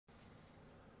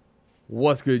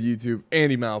What's good, YouTube?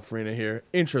 Andy Malafrina here.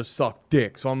 Intro sucked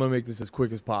dick, so I'm gonna make this as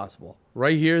quick as possible.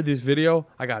 Right here, this video,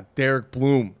 I got Derek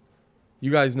Bloom. You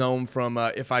guys know him from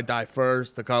If I Die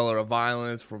First, The Color of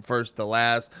Violence, From First to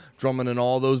Last, drumming and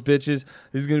all those bitches.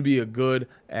 This is going to be a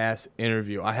good-ass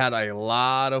interview. I had a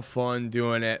lot of fun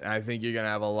doing it, and I think you're going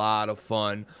to have a lot of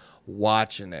fun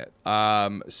watching it. Yeah,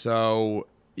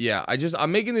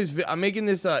 I'm making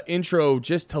this intro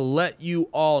just to let you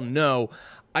all know.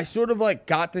 I sort of like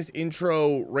got this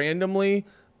intro randomly.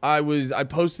 I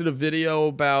posted a video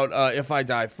about If I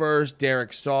Die First.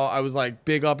 Derek saw. I was like,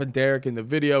 big up and Derek in the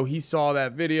video. He saw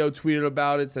that video, tweeted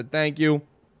about it, said thank you.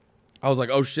 I was like,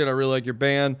 oh shit, I really like your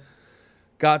band.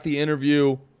 Got the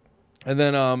interview, and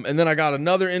then I got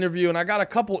another interview, and I got a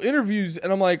couple interviews,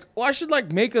 and I'm like, well, I should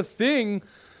like make a thing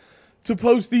to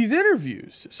post these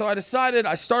interviews. So I decided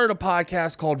I started a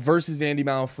podcast called Versus Andy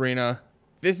Malafrina.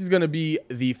 This is going to be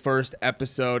the first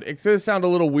episode. It's going to sound a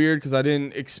little weird because I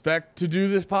didn't expect to do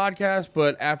this podcast,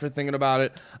 but after thinking about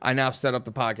it, I now set up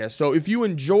the podcast. So if you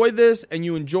enjoy this and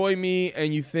you enjoy me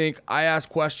and you think I ask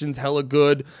questions hella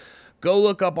good, go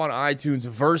look up on iTunes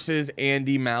Versus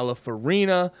Andy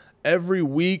Malafrina every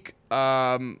week.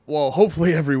 Well,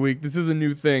 hopefully every week. This is a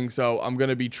new thing, so I'm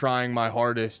going to be trying my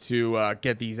hardest to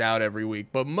get these out every week.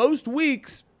 But most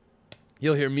weeks,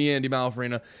 you'll hear me, Andy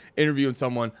Malafrina, interviewing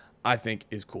someone I think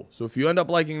is cool. So if you end up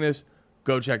liking this,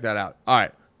 go check that out. All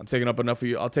right, I'm taking up enough of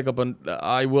you.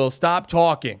 I will stop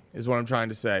talking is what I'm trying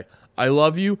to say. I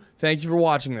love you. Thank you for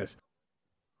watching this.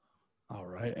 All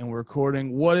right, and we're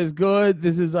recording. What is good?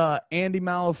 This is Andy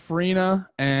Malafrina,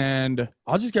 and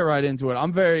I'll just get right into it.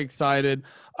 I'm very excited.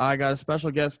 I got a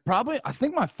special guest, probably I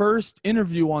think my first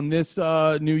interview on this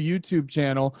new YouTube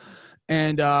channel.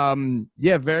 And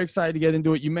yeah, very excited to get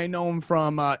into it. You may know him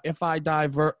from If I Die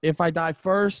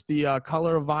First, The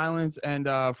Color of Violence, and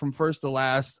From First to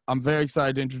Last. I'm very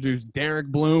excited to introduce Derek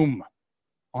Bloom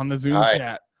on the Zoom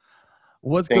chat.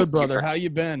 What's good, brother? How you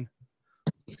been?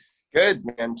 Good,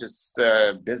 man. Just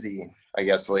busy, I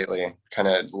guess, lately. Kind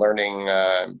of learning,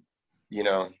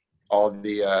 all of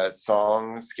the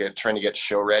songs, trying to get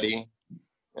show ready,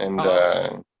 and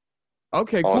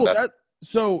okay, cool.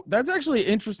 So that's actually an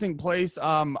interesting place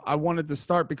I wanted to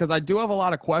start because I do have a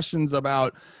lot of questions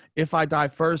about If I Die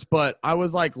First, but I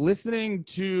was like listening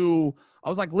to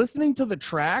the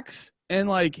tracks and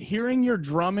like hearing your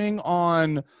drumming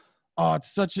on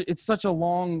it's such a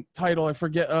long title. I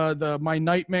forget the My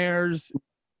Nightmares.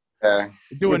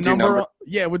 Do a number.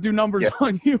 We'll do numbers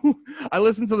on you. I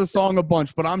listened to the song a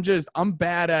bunch, but I'm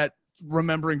bad at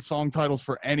remembering song titles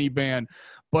for any band.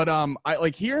 But I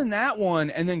like hearing that one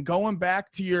and then going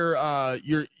back to your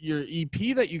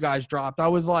EP that you guys dropped. I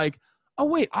was like, oh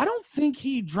wait, I don't think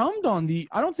he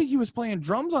was playing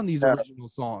drums on these original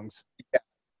songs. Yeah.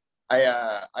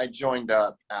 I joined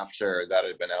up after that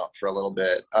had been out for a little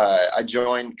bit. I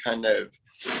joined kind of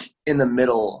in the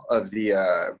middle of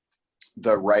the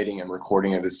writing and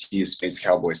recording of this Space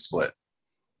Cowboy split.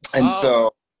 And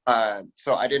so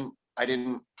I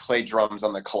didn't play drums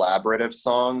on the collaborative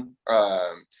song.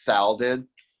 Sal did,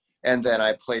 and then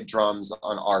I played drums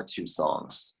on our two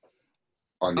songs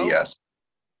on the S.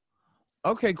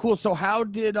 Okay, cool. So how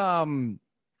did it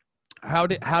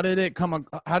come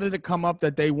up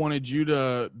that they wanted you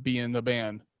to be in the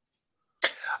band?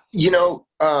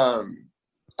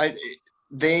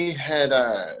 They had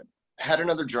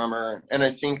another drummer, and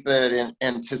I think that in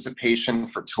anticipation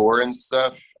for tour and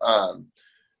stuff,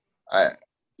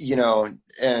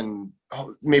 and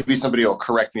maybe somebody will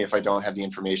correct me if I don't have the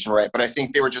information right, but I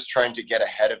think they were just trying to get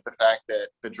ahead of the fact that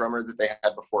the drummer that they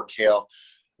had before, Kale,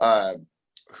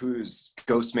 who's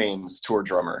Ghostmane's tour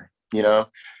drummer,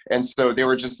 and so they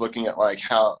were just looking at like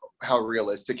how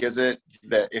realistic is it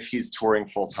that if he's touring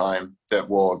full time that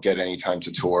we'll get any time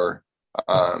to tour,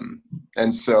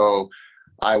 and so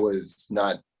I was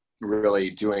not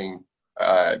really doing.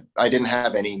 I didn't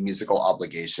have any musical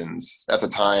obligations at the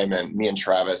time, and me and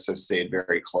Travis have stayed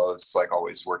very close, like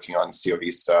always working on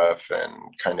COV stuff and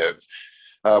kind of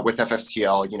with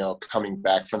FFTL, coming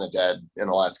back from the dead in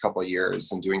the last couple of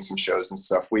years and doing some shows and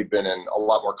stuff. We've been in a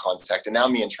lot more contact, and now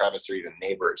me and Travis are even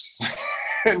neighbors.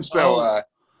 And so,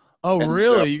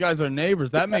 really? So, you guys are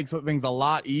neighbors? That makes things a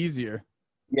lot easier.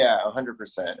 Yeah,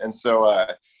 100%. And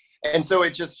so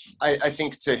it just, I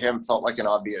think to him felt like an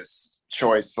obvious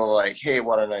choice. So like, hey,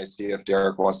 why don't I see if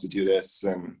Derek wants to do this?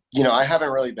 And, I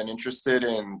haven't really been interested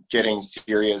in getting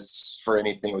serious for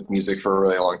anything with music for a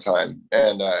really long time.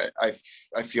 And I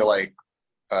feel like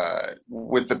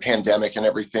with the pandemic and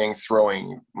everything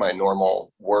throwing my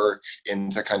normal work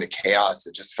into kind of chaos,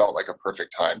 it just felt like a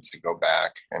perfect time to go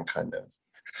back and kind of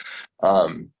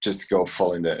just go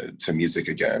full into music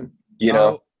again. you know?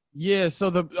 Oh, yeah. So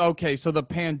the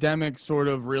pandemic sort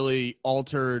of really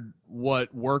altered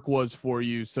what work was for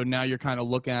you. So now you're kind of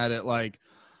looking at it like,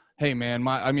 hey, man,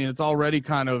 I mean, it's already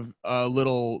kind of a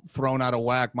little thrown out of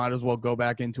whack. Might as well go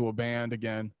back into a band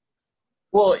again.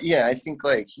 Well, yeah, I think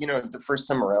like, the first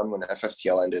time around when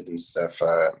FFTL ended and stuff,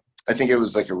 I think it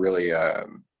was like a really a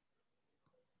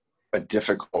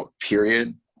difficult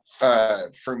period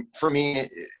for me.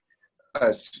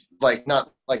 uh, like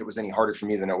not like it was any harder for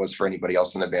me than it was for anybody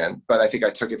else in the band, but I think I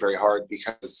took it very hard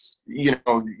because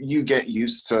you get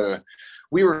used to.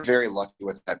 We were very lucky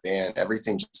with that band.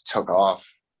 Everything just took off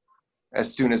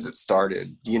as soon as it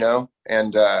started,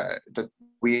 and the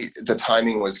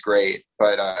timing was great,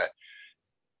 but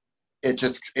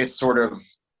it sort of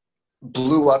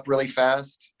blew up really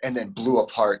fast and then blew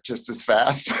apart just as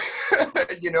fast.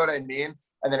 You know what I mean?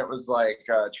 And then it was like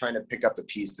trying to pick up the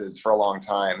pieces for a long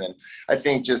time. And I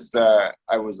think just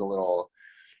I was a little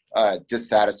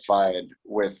dissatisfied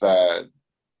with the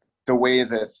way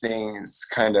that things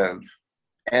kind of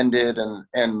ended,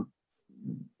 and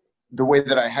the way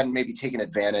that I hadn't maybe taken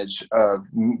advantage of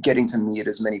getting to meet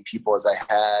as many people as I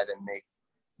had and make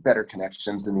better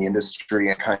connections in the industry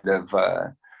and kind of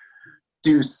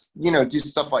do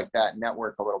stuff like that,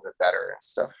 network a little bit better and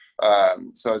stuff.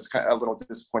 So I was kind of a little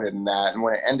disappointed in that. And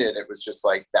when it ended, it was just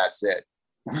like, that's it.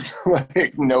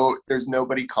 Like, no, there's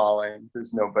nobody calling.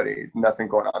 There's nothing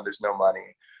going on. There's no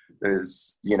money.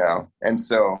 And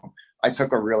so I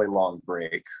took a really long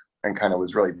break and kind of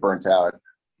was really burnt out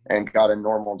and got a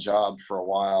normal job for a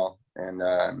while and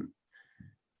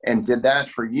did that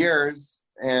for years.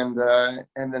 And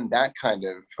then that kind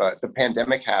of the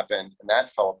pandemic happened and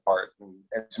that fell apart.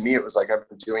 And to me, it was like, I've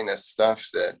been doing this stuff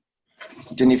that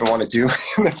I didn't even want to do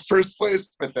in the first place,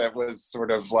 but that was sort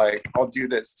of like, I'll do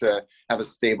this to have a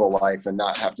stable life and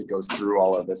not have to go through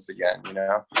all of this again,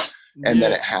 And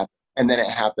then it happened. And then it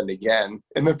happened again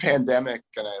in the pandemic,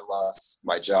 and I lost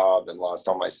my job and lost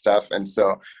all my stuff. And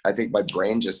so I think my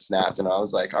brain just snapped, and I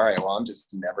was like, all right, well, I'm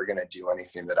just never going to do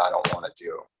anything that I don't want to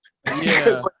do.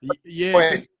 Yeah.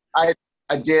 Yeah.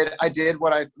 I did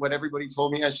what everybody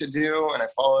told me I should do, and I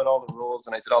followed all the rules,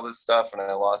 and I did all this stuff, and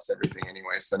I lost everything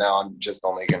anyway. So now I'm just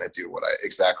only going to do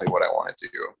exactly what I want to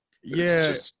do.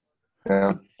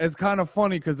 It's kind of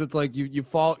funny because it's like you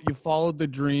followed the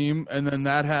dream, and then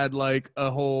that had like a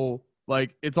whole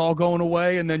like it's all going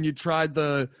away, and then you tried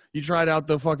out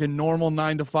the fucking normal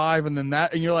 9 to 5, and then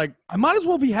that, and you're like, I might as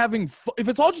well be having if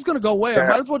it's all just gonna go away, I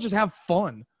might as well just have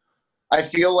fun. I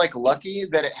feel like lucky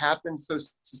that it happened so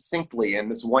succinctly in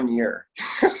this 1 year.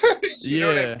 You know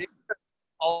what I mean?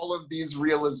 All of these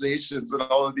realizations and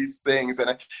all of these things, and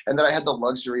that I had the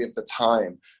luxury of the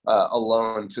time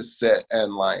alone to sit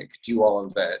and like do all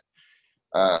of that,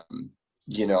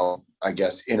 I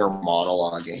guess inner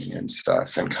monologuing and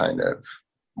stuff, and kind of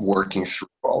working through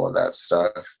all of that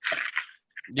stuff.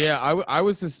 Yeah, I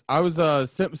was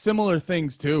similar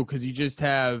things too, because you just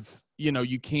have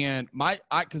you can't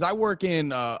because I work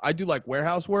in I do like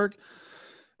warehouse work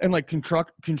and like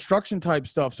construction type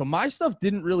stuff. So my stuff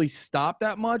didn't really stop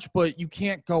that much, but you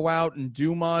can't go out and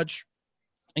do much.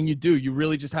 And you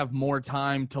really just have more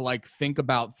time to like think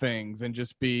about things and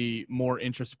just be more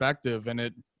introspective. And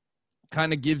it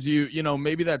kind of gives you,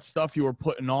 maybe that stuff you were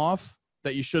putting off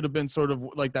that you should have been sort of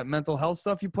like that mental health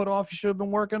stuff you put off, you should have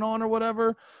been working on or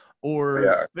whatever,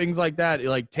 or things like that.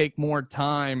 Like take more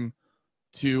time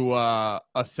to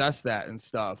assess that and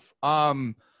stuff.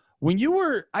 When you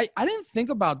were, I didn't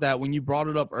think about that when you brought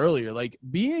it up earlier. Like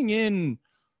being in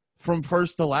from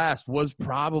first to last was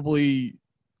probably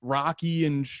rocky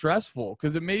and stressful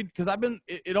because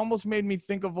it almost made me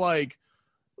think of like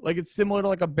it's similar to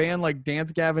like a band like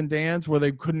Dance Gavin Dance where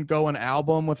they couldn't go an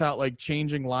album without like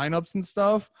changing lineups and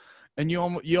stuff. And you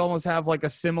almost have like a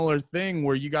similar thing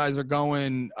where you guys are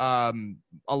going a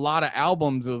lot of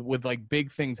albums with like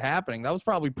big things happening. That was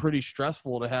probably pretty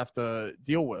stressful to have to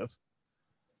deal with.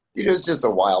 It was just a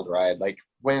wild ride. Like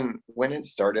when it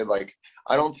started, like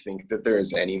I don't think that there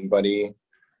is anybody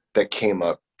that came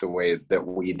up the way that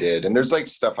we did. And there's like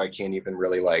stuff I can't even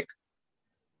really like,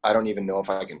 I don't even know if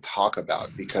I can talk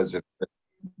about because of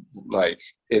like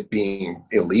it being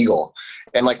illegal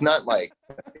and like not like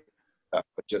but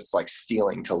just like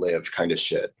stealing to live kind of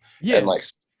shit. Yeah. And like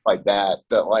that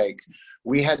like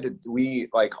we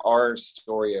like our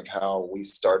story of how we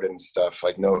started and stuff,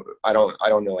 like no, I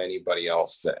don't know anybody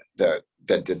else that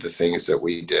did the things that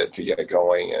we did to get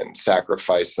going and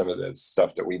sacrifice some of the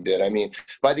stuff that we did. I mean,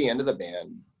 by the end of the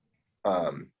band,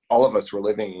 all of us were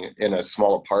living in a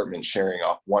small apartment sharing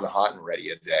one hot and ready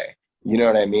a day. You know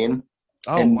what I mean?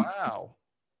 Oh, wow.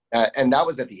 And that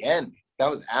was at the end. That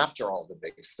was after all the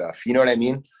big stuff. You know what I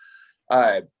mean?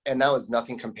 And that was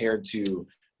nothing compared to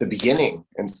the beginning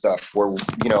and stuff where,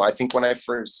 you know, I think when I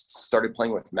first started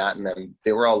playing with Matt and them,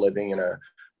 they were all living in a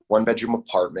 1-bedroom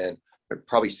apartment,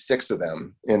 probably 6 of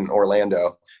them in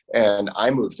Orlando. And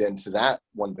I moved into that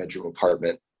 1-bedroom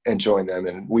apartment and joined them.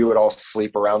 And we would all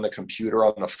sleep around the computer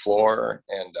on the floor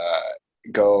and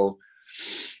go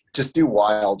just do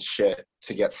wild shit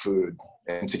to get food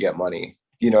and to get money.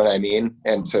 You know what I mean?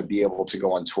 And to be able to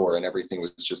go on tour, and everything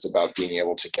was just about being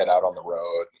able to get out on the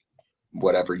road,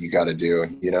 whatever you got to do,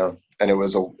 you know? And it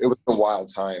was a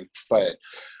wild time. But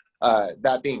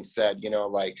that being said, you know,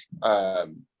 like,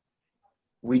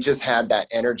 we just had that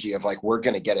energy of like, we're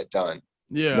going to get it done.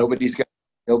 Yeah. Nobody's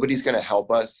going to help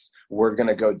us. We're going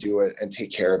to go do it and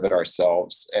take care of it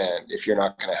ourselves. And if you're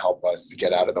not going to help us,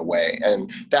 get out of the way.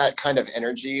 And that kind of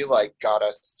energy like got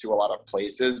us to a lot of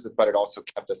places, but it also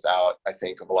kept us out, I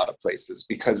think, of a lot of places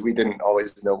because we didn't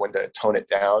always know when to tone it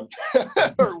down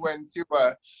or when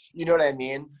to, you know what I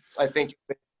mean? I think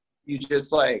you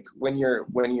just like, when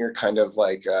you're kind of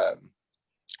like,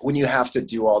 when you have to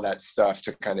do all that stuff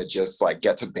to kind of just like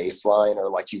get to baseline, or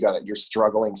like you're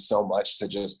struggling so much to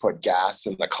just put gas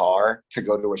in the car to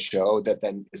go to a show that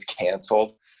then is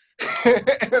canceled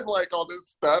and like all this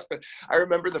stuff. And I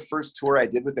remember the first tour I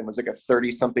did with him was like a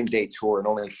 30-something day tour and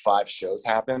only 5 shows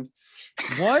happened.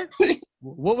 What?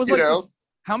 What was like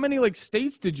how many like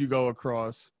states did you go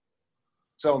across?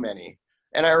 So many.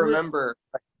 And I remember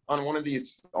on one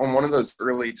of those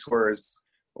early tours,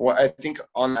 well, I think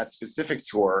on that specific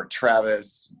tour,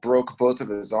 Travis broke both of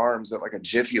his arms at like a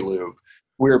Jiffy Lube.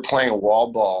 We were playing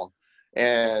wall ball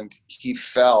and he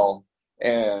fell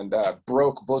and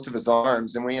broke both of his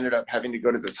arms. And we ended up having to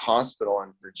go to this hospital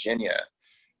in Virginia.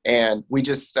 And we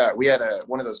just, we had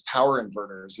one of those power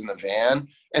inverters in the van.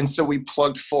 And so we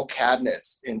plugged full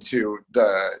cabinets into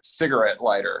the cigarette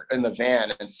lighter in the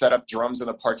van and set up drums in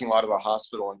the parking lot of the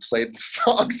hospital and played the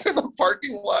songs in the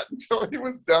parking lot until he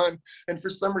was done. And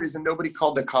for some reason, nobody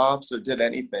called the cops or did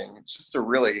anything. It's just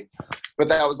but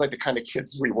that was like the kind of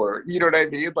kids we were, you know what I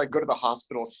mean? Like go to the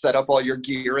hospital, set up all your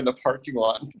gear in the parking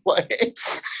lot and play.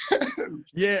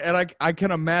 Yeah. And I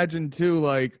can imagine too,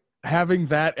 like, having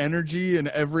that energy in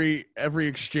every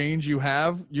exchange you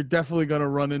have, you're definitely going to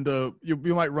run into, you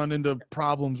might run into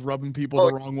problems rubbing people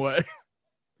the wrong way.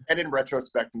 And in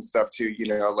retrospect and stuff too, you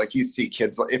know, like you see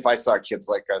kids, if I saw kids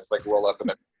like us, like roll up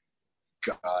and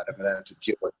God, I'm going to have to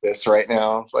deal with this right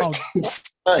now. Like,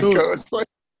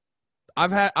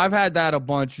 I've had that a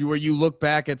bunch where you look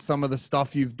back at some of the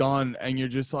stuff you've done and you're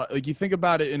just like you think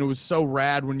about it and it was so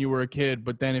rad when you were a kid,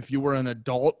 but then if you were an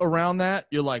adult around that,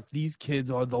 you're like, these kids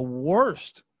are the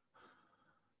worst.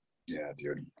 Yeah,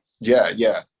 dude.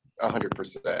 Yeah.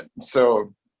 100%.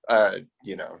 So,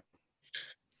 you know,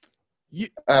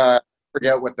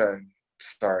 forget what the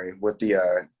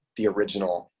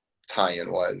original tie-in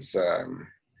was.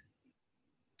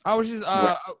 I was just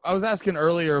I was asking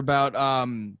earlier about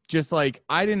just like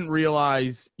I didn't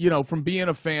realize, you know, from being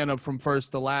a fan of From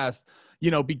First to Last, you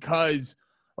know, because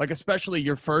like especially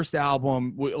your first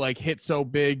album like hit so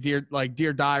big,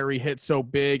 Dear Diary hit so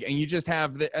big, and you just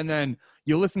have and then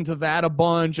you listen to that a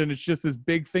bunch and it's just this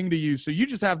big thing to you, so you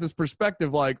just have this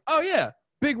perspective like, oh yeah,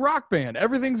 big rock band,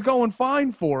 everything's going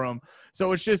fine for them.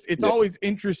 So it's always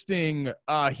interesting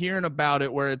hearing about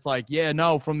it where it's like, yeah,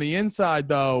 no, from the inside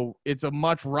though, it's a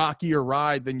much rockier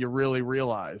ride than you really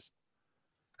realize.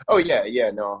 Oh yeah,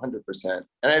 no, 100%.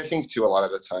 And I think too, a lot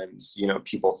of the times, you know,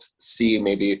 people see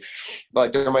maybe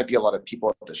like there might be a lot of people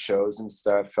at the shows and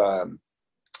stuff,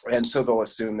 and so they'll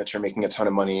assume that you're making a ton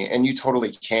of money, and you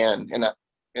totally can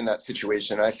in that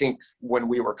situation. I think when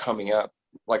we were coming up,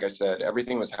 like I said,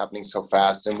 everything was happening so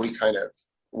fast, and we kind of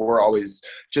were always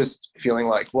just feeling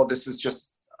like, well, this is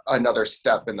just another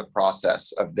step in the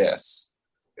process of this,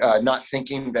 not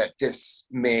thinking that this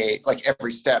like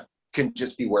every step can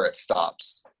just be where it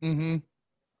stops. Mm-hmm.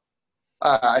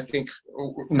 I think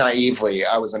naively,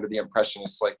 I was under the impression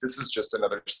it's like, this is just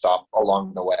another stop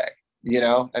along the way, you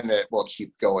know, and that we'll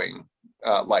keep going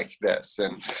like this.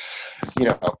 And, you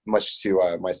know, much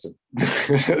to my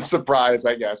surprise,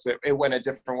 I guess, it went a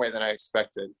different way than I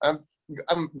expected.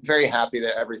 I'm very happy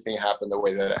that everything happened the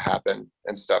way that it happened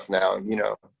and stuff now, you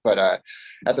know, but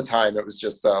at the time it was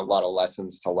just a lot of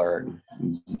lessons to learn.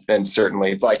 And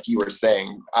certainly, like you were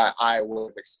saying, I would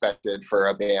have expected for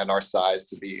a band our size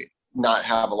to not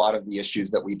have a lot of the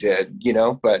issues that we did, you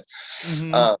know, but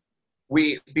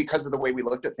because of the way we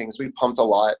looked at things, we pumped a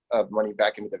lot of money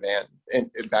back into the band,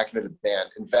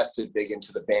 invested big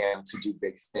into the band to do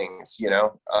big things, you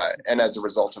know? And as a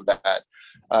result of that,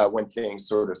 when things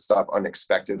sort of stop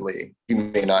unexpectedly, you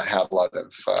may not have a lot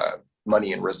of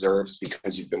money in reserves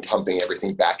because you've been pumping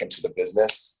everything back into the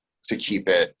business to keep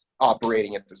it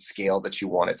operating at the scale that you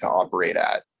want it to operate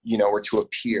at, you know, or to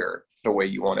appear the way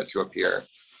you want it to appear.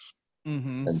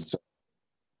 Mm-hmm. And so,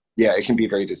 yeah, it can be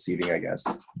very deceiving, I guess.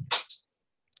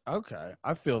 Okay.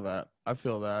 I feel that.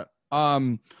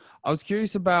 I was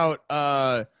curious about,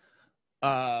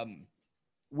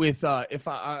 with if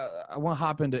I want to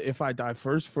hop into If I Die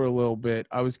First for a little bit.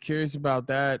 I was curious about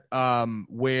that.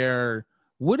 Where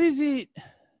what is it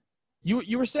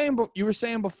you were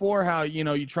saying before how, you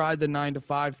know, you tried the 9 to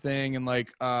 5 thing and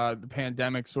like the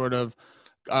pandemic sort of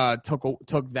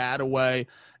took that away,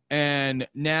 and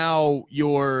now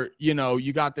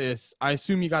you got this, I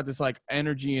assume you got this like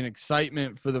energy and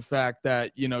excitement for the fact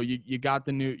that, you know, you got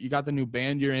the new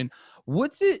band you're in.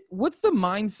 What's the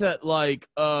mindset like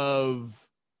of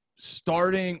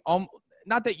starting,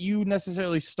 not that you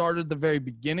necessarily started the very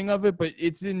beginning of it, but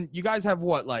you guys have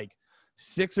what, like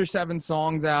 6 or 7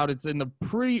 songs out. It's in the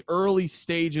pretty early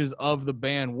stages of the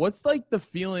band. What's like the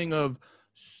feeling of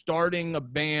starting a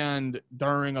band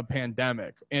during a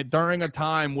pandemic and during a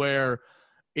time where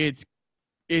it's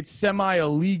semi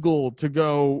illegal to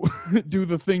go do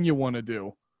the thing you want to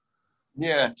do?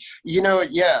 Yeah,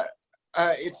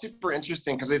 it's super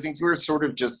interesting because I think we're sort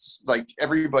of just like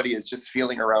everybody is just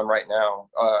feeling around right now.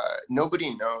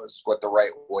 Nobody knows what the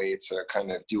right way to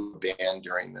kind of do a band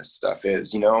during this stuff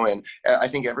is, you know, and I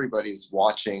think everybody's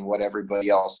watching what everybody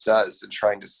else does and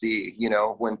trying to see, you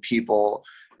know, when people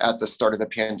at the start of the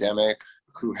pandemic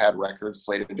who had records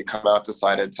slated to come out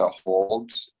decided to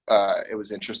hold. It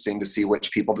was interesting to see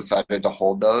which people decided to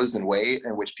hold those and wait,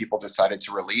 and which people decided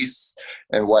to release,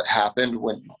 and what happened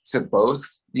to both.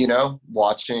 You know,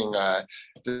 watching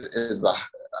did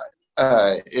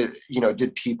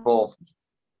people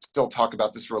still talk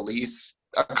about this release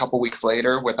a couple weeks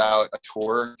later without a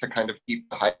tour to kind of keep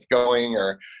the hype going,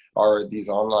 or are these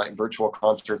online virtual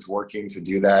concerts working to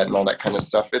do that and all that kind of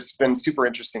stuff? It's been super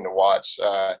interesting to watch.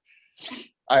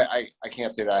 I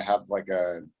can't say that I have like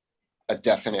a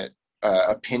definite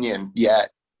opinion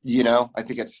yet. You know, I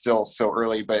think it's still so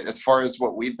early, but as far as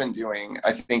what we've been doing,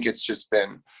 I think it's just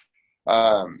been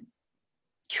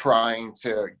trying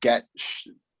to get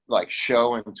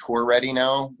show and tour ready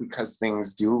now, because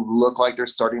things do look like they're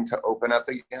starting to open up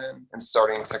again, and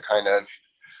starting to kind of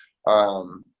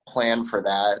plan for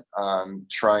that.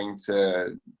 Trying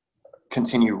to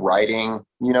continue writing,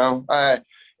 you know.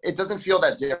 It doesn't feel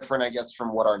that different, I guess,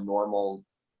 from what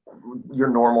your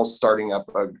normal starting up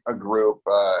a group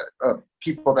of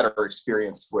people that are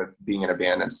experienced with being in a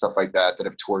band and stuff like that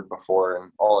have toured before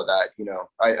and all of that. You know,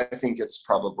 I think it's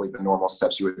probably the normal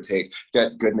steps you would take: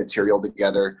 get good material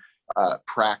together,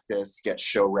 practice, get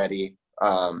show ready,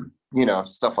 you know,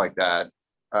 stuff like that.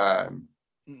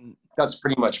 That's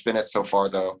pretty much been it so far,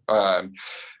 though.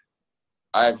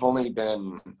 I've only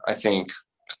been, I think,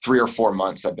 3 or 4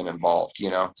 months I've been involved, you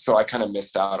know, so I kind of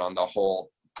missed out on the whole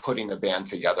putting the band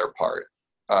together part.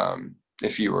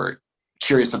 If you were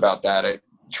curious about that,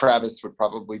 Travis would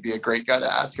probably be a great guy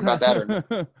to ask about that, or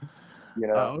you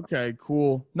know. Okay,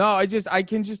 cool. No, I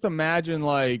can just imagine,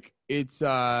 like, it's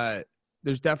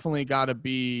there's definitely got to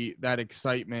be that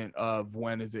excitement of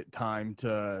when are we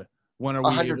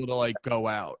 100%. able to like go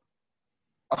out?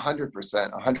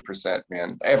 100%,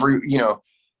 man.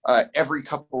 Every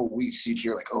couple of weeks you'd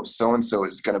hear like, oh, so-and-so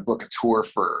is going to book a tour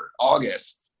for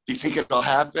August. Do you think it'll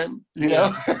happen? You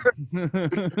know?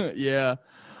 Yeah.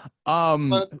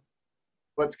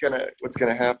 What's gonna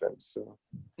happen? So.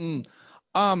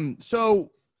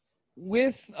 So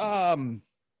with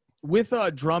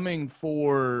drumming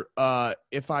for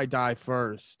If I Die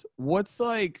First, what's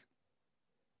like,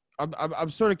 I'm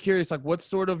sort of curious, like, what's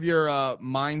sort of your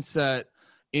mindset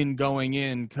in going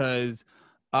in? Because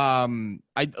I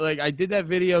did that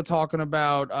video talking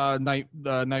about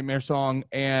the Nightmare song,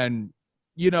 and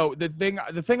you know, the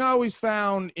thing I always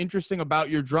found interesting about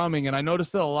your drumming, and I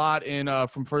noticed it a lot in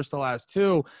From First to Last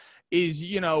too, is,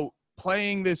 you know,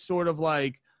 playing this sort of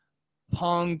like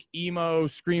punk, emo,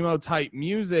 screamo type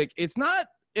music. It's not,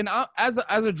 and as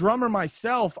a drummer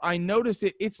myself, I notice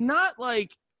it's not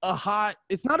like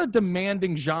it's not a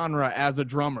demanding genre as a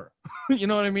drummer. You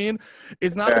know what I mean?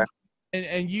 It's not,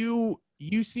 and you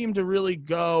seem to really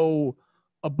go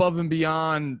above and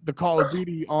beyond the Call of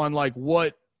Duty on like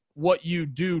what you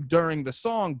do during the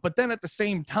song, but then at the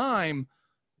same time,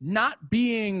 not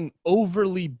being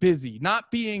overly busy,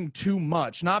 not being too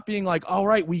much, not being like, all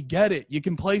right, we get it, you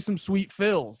can play some sweet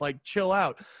fills, like chill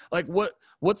out. Like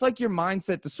what's like your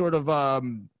mindset to sort of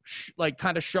like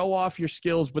kind of show off your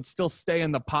skills but still stay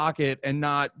in the pocket and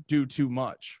not do too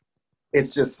much?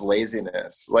 It's just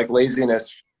laziness. Like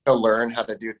laziness to learn how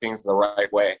to do things the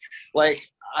right way. Like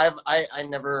I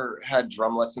never had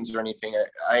drum lessons or anything.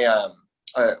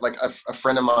 Like a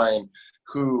friend of mine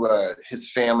who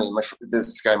his family,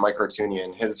 this guy Mike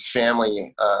Artunian, his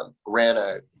family ran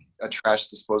a trash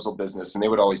disposal business, and they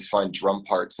would always find drum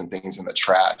parts and things in the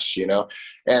trash, you know.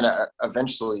 And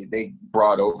eventually they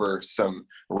brought over some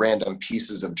random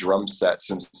pieces of drum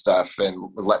sets and stuff and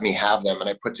let me have them, and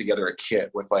I put together a kit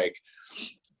with like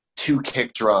 2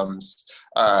 kick drums,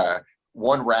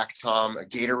 1 rack tom, a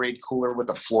Gatorade cooler with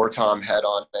a floor tom head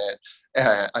on it,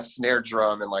 a snare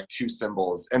drum, and like 2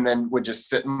 cymbals, and then would just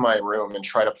sit in my room and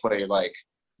try to play like,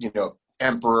 you know,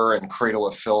 Emperor and Cradle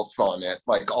of Filth on it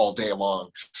like all day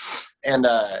long. And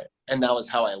that was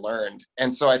how I learned.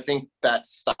 And so I think that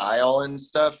style and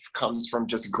stuff comes from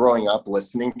just growing up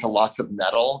listening to lots of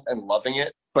metal and loving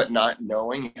it, but not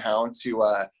knowing how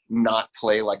to not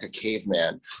play like a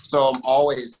caveman. So I'm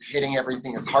always hitting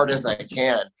everything as hard as I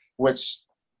can, which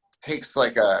takes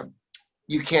like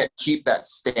you can't keep that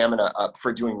stamina up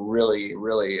for doing really,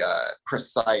 really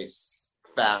precise,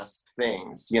 fast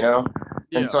things, you know?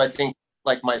 Yeah. And so I think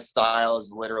like my style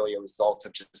is literally a result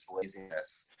of just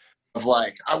laziness. Of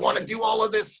like, I want to do all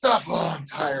of this stuff. Oh, I'm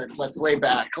tired. Let's lay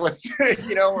back. Let's,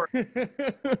 you know,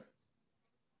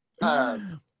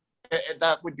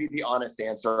 that would be the honest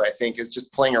answer, I think, is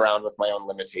just playing around with my own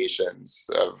limitations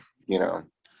of, you know.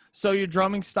 So your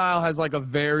drumming style has like a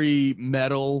very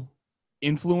metal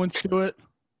influence to it?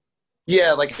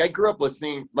 Yeah, like I grew up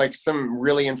listening, like some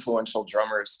really influential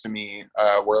drummers to me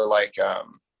were like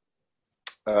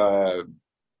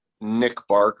Nick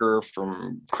Barker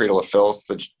from Cradle of Filth,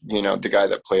 the guy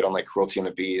that played on like Cruelty and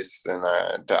the Beast and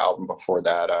the album before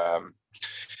that.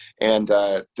 And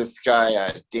this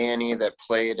guy, Danny, that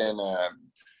played in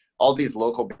all these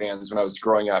local bands when I was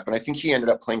growing up. And I think he ended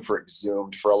up playing for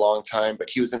Exhumed for a long time, but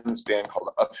he was in this band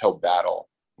called Uphill Battle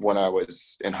when I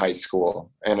was in high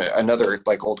school. And another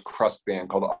like old crust band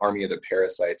called Army of the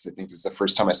Parasites, I think was the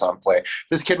first time I saw him play.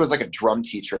 This kid was like a drum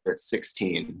teacher at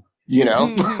 16, you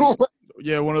know?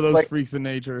 Yeah, one of those like, freaks of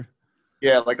nature.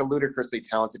 Yeah, like a ludicrously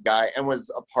talented guy, and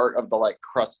was a part of the like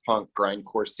crust punk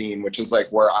grindcore scene, which is like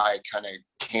where I kind of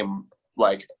came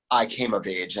of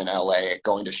age in LA,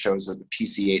 going to shows at the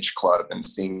PCH Club and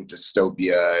seeing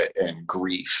Dystopia and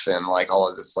Grief and like all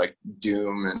of this like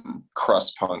doom and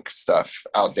crust punk stuff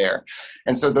out there.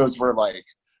 And so those were like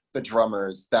the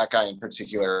drummers. That guy in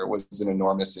particular was an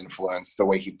enormous influence, the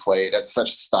way he played at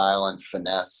such style and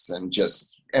finesse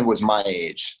and was my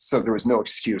age. So there was no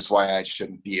excuse why I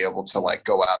shouldn't be able to like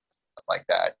go out like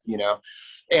that, you know,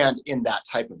 and in that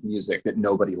type of music that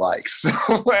nobody likes.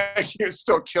 Like you're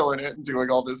still killing it and doing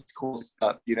all this cool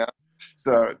stuff, you know?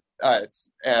 So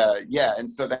yeah. And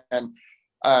so then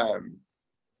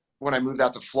when I moved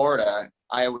out to Florida,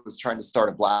 I was trying to start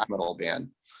a black metal band.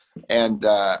 And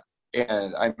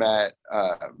I met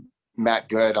Matt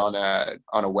Good on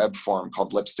a web forum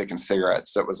called Lipstick and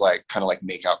Cigarettes. That was like kind of like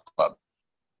Makeout Club,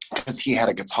 because he had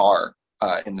a guitar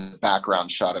in the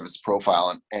background shot of his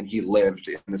profile, and he lived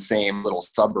in the same little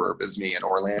suburb as me in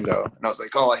Orlando. And I was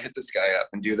like, oh, I hit this guy up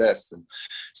and do this, and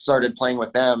started playing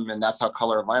with them. And that's how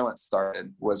Color of Violence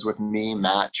started, was with me,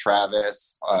 Matt,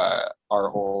 Travis,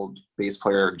 our old bass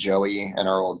player Joey, and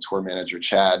our old tour manager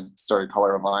Chad. Started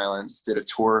Color of Violence, did a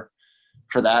tour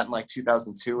for that in like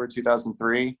 2002 or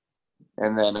 2003,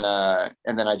 and then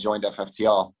I joined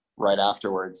FFTL right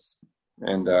afterwards,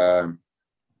 and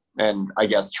I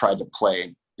guess tried to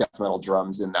play death metal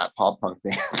drums in that pop punk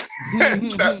band.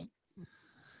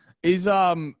 Is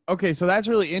okay, so that's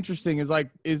really interesting. Is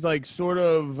like sort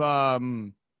of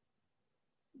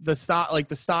the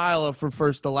style of From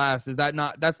First to Last,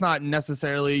 that's not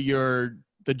necessarily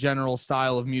the general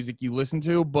style of music you listen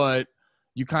to, but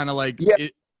you kind of like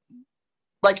it.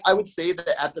 Like I would say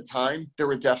that at the time there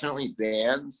were definitely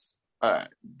bands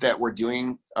that were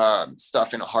doing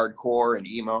stuff in hardcore and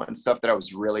emo and stuff that I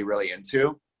was really, really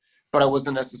into, but I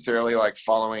wasn't necessarily like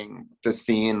following the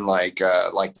scene like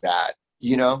that,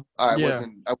 you know. I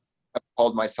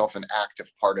called myself an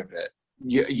active part of it,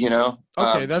 you know.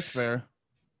 Okay, that's fair.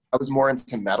 I was more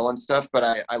into metal and stuff, but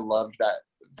I loved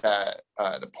that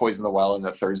the Poison the Well and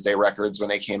the Thursday records when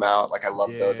they came out. Like I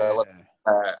loved those.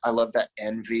 I love that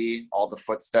Envy, All the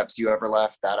Footsteps You Ever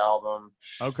Left, that album.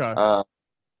 Okay.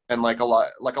 And like a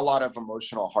lot of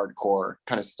emotional hardcore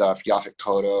kind of stuff, Yaphet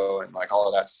Kotto and like all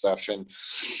of that stuff.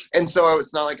 And so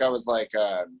it's not like I was like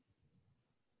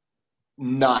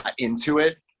not into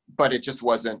it, but it just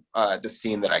wasn't the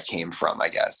scene that I came from, I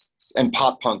guess. And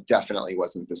pop punk definitely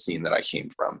wasn't the scene that I came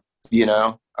from, you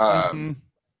know? I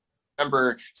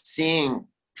remember seeing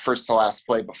first to last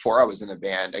play before I was in a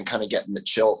band and kind of getting the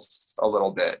chills a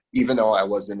little bit, even though I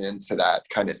wasn't into that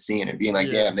kind of scene, and being like,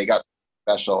 Yeah. damn, they got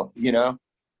special, you know?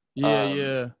 Yeah,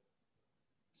 yeah.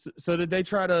 So did they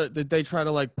try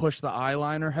to like push the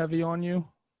eyeliner heavy on you,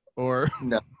 or?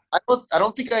 No, I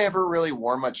don't think I ever really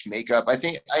wore much makeup. I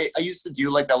think I used to do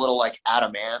like that little like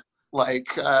adamant like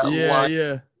Yeah, line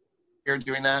yeah. here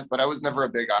doing that, but I was never a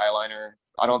big eyeliner.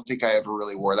 I don't think I ever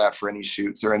really wore that for any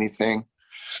shoots or anything.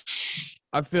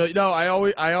 I feel no.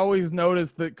 I always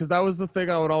noticed that because that was the thing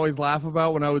I would always laugh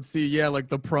about when I would see like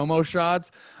the promo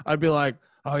shots. I'd be like,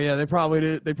 oh yeah, they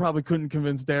probably couldn't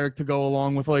convince Derek to go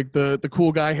along with like the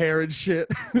cool guy hair and shit.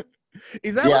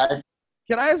 Is that Yeah, like,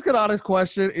 can I ask an honest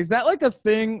question? Is that like a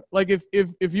thing? Like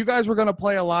if you guys were gonna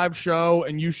play a live show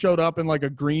and you showed up in like a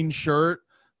green shirt,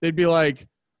 they'd be like,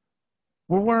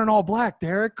 we're wearing all black,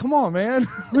 Derek. Come on, man.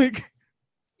 Like,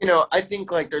 I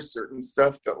think like there's certain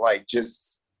stuff that like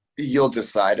just you'll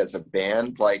decide as a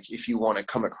band, like if you want to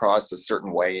come across a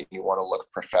certain way and you want to look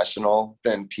professional,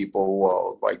 then people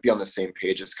will like be on the same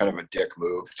page. It's kind of a dick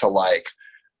move to like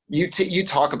you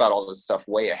talk about all this stuff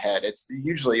way ahead. It's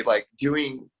usually like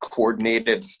doing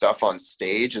coordinated stuff on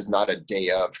stage is not a day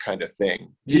of kind of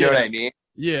thing. You know what I mean?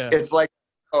 Yeah. It's like,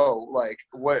 oh, like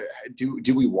what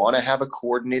do we want to have a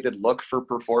coordinated look for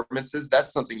performances?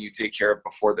 That's something you take care of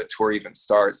before the tour even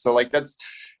starts. So like that's,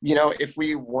 if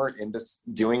we weren't into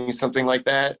doing something like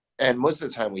that, and most of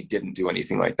the time we didn't do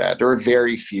anything like that. There were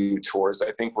very few tours,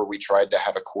 I think, where we tried to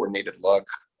have a coordinated look.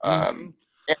 And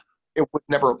it was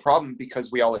never a problem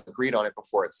because we all agreed on it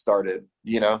before it started,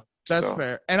 That's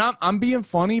fair. And I'm being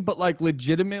funny, but like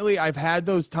legitimately I've had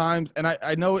those times, and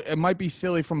I know it might be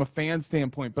silly from a fan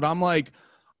standpoint, but I'm like,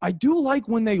 I do like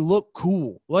when they look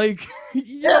cool. Like,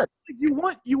 you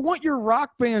want your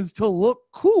rock bands to look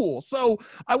cool. So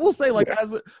I will say, like,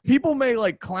 as people may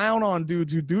like clown on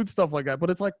dudes who do stuff like that,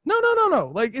 but it's like,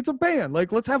 no. Like, it's a band.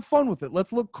 Like, let's have fun with it.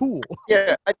 Let's look cool.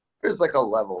 Yeah. There's like a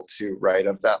level too, right?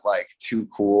 Of that, like too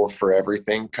cool for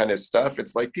everything kind of stuff.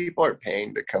 It's like people are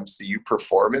paying to come see you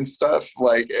perform and stuff.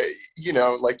 Like,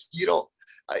 like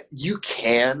you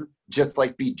can just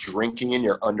like be drinking in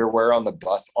your underwear on the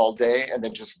bus all day and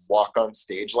then just walk on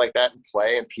stage like that and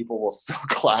play, and people will still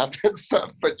clap and stuff,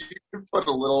 but you can put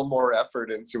a little more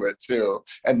effort into it too,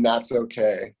 and that's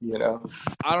okay.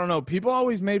 I don't know, people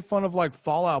always made fun of like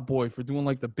Fall Out Boy for doing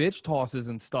like the bitch tosses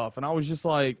and stuff, and I was just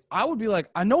like, I would be like,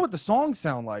 I know what the songs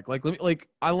sound like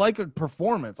I like a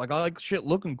performance, like I like shit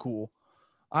looking cool.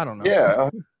 I don't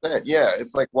know. Yeah,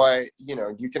 it's like why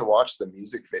you can watch the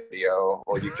music video,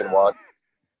 or you can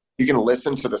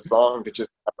listen to the song to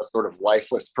just have a sort of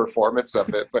lifeless performance of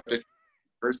it. But if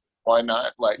first, why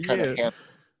not like kind of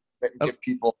get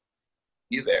people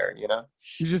you there,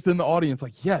 You're just in the audience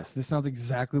like, yes, this sounds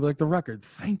exactly like the record.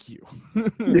 Thank you.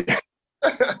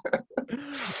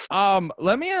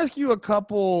 Let me ask you a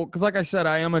couple, because like I said,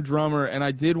 I am a drummer, and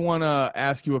I did want to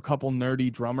ask you a couple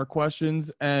nerdy drummer questions.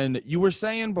 And you were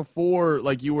saying before,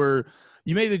 like you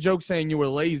made the joke saying you were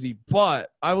lazy, but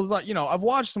I was like, I've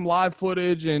watched some live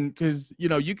footage, and because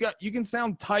you can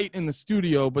sound tight in the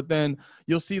studio, but then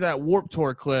you'll see that Warped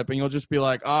Tour clip and you'll just be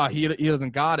like, he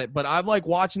doesn't got it. But I've like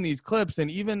watching these clips,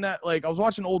 and even that, like I was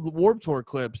watching old Warped Tour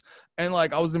clips, and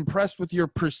like I was impressed with your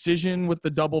precision with the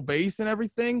double bass and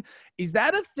everything. Is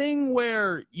that a thing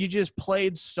where you just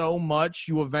played so much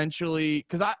you eventually,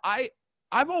 because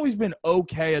I've always been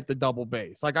okay at the double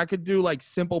bass. Like I could do like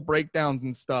simple breakdowns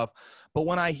and stuff, but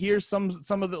when I hear some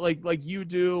of the like you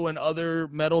do and other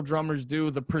metal drummers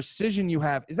do, the precision you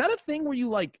have, is that a thing where you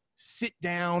like sit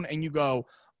down and you go,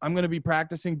 I'm going to be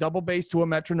practicing double bass to a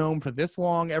metronome for this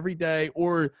long every day?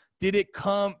 Or did it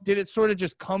sort of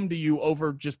just come to you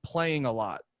over just playing a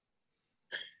lot?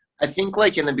 I think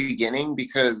like in the beginning,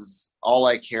 because all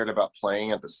I cared about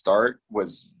playing at the start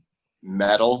was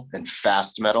metal and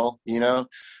fast metal,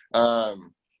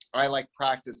 I like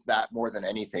practiced that more than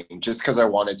anything, just because I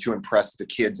wanted to impress the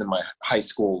kids in my high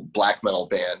school black metal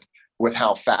band with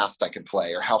how fast I could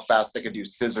play, or how fast I could do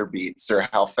scissor beats, or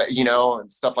how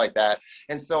and stuff like that.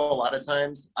 And so a lot of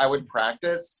times I would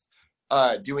practice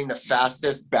doing the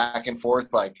fastest back and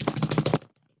forth, like, and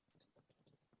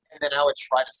then I would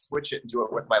try to switch it and do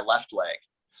it with my left leg.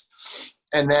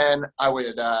 And then I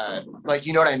would like,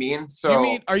 you know what I mean? So you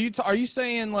mean, are you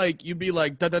saying like you'd be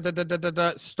like da da da da da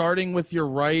da starting with your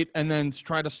right and then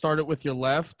try to start it with your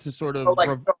left to sort of so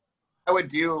I would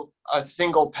do a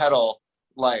single pedal,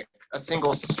 like a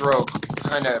single stroke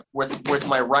kind of with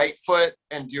my right foot,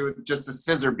 and do just a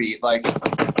scissor beat like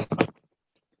that.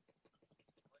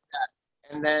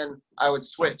 And then I would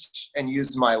switch and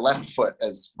use my left foot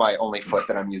as my only foot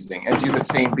that I'm using, and do the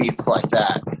same beats like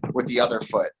that with the other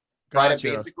foot. try to Gotcha.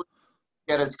 basically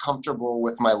get as comfortable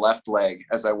with my left leg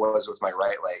as I was with my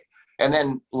right leg. And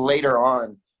then later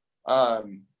on,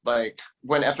 like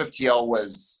when FFTL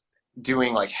was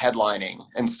doing like headlining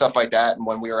and stuff like that, and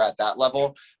when we were at that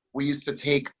level, we used to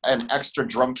take an extra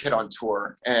drum kit on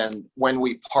tour. And when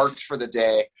we parked for the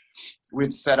day,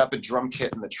 we'd set up a drum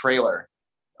kit in the trailer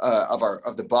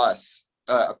of the bus,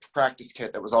 a practice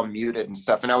kit that was all muted and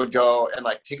stuff. And I would go and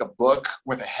like take a book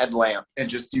with a headlamp and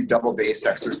just do double bass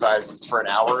exercises for an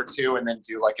hour or two, and then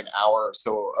do like an hour or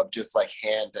so of just like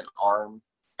hand and arm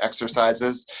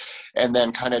exercises, and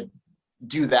then kind of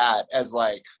do that as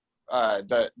like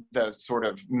the sort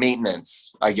of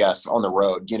maintenance, I guess, on the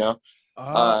road, you know.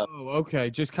 Oh, okay.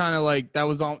 Just kind of like that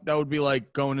would be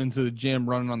like going into the gym,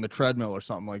 running on the treadmill or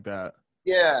something like that.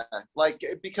 Yeah, like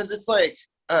because it's like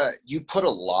you put a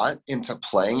lot into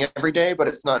playing every day, but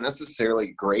it's not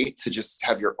necessarily great to just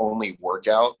have your only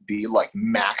workout be like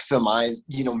maximized,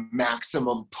 you know,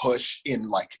 maximum push in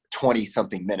like 20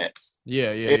 something minutes.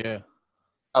 Yeah, yeah.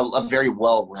 A very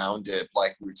well-rounded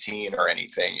like routine or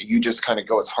anything. You just kind of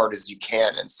go as hard as you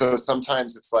can. And so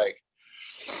sometimes it's like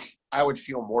I would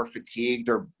feel more fatigued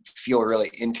or feel really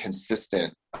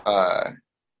inconsistent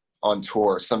on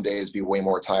tour. Some days be way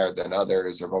more tired than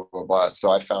others, or blah, blah, blah.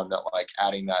 So I found that like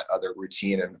adding that other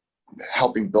routine and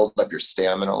helping build up your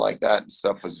stamina like that and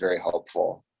stuff was very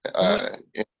helpful. And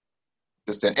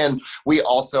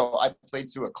I played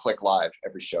to a click live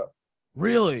every show.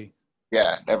 Really?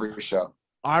 Yeah, every show.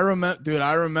 I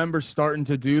remember starting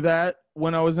to do that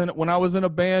when I was in a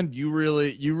band. You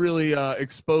really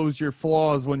expose your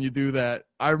flaws when you do that.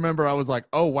 I remember I was like,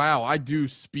 oh wow, I do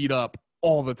speed up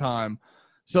all the time.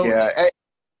 So yeah.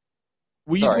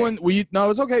 no,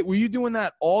 it's okay. Were you doing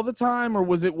that all the time, or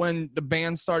was it when the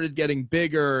band started getting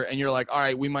bigger and you're like, all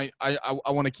right,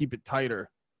 I want to keep it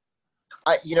tighter?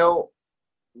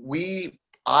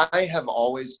 I have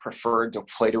always preferred to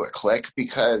play to a click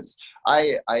because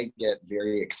I get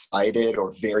very excited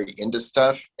or very into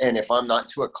stuff. And if I'm not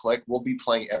to a click, we'll be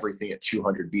playing everything at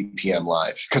 200 BPM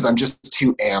live because I'm just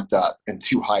too amped up and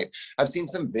too hyped. I've seen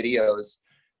some videos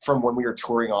from when we were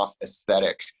touring off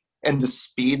Aesthetic, and the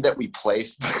speed that we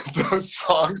placed those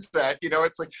songs at, you know,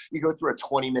 it's like you go through a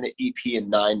 20-minute EP in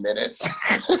 9 minutes.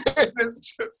 And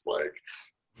it's just like,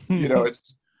 you know,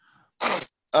 it's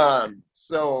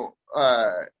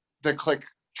the click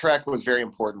track was very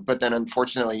important, but then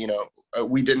unfortunately, you know,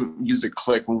 we didn't use a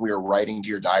click when we were writing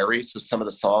Dear Diary, so some of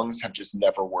the songs have just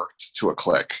never worked to a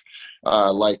click.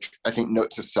 Like I think Note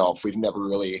to Self, we've never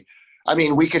really, I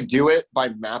mean, we could do it by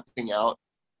mapping out,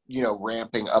 you know,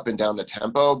 ramping up and down the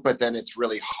tempo, but then it's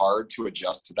really hard to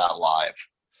adjust to that live.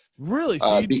 Really?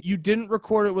 So you didn't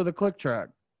record it with a click track?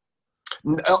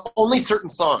 Only certain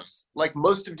songs. Like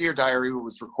most of Dear Diary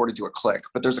was recorded to a click,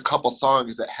 but there's a couple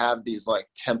songs that have these like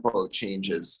tempo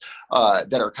changes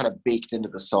that are kind of baked into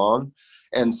the song.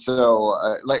 And so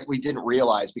like we didn't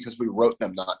realize because we wrote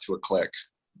them not to a click,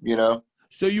 you know?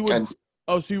 So you would,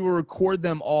 so you would record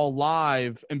them all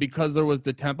live, and because there was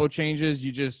the tempo changes,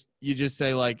 you just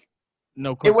say like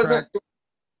no click it wasn't track?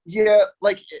 Yeah,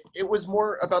 like it was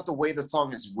more about the way the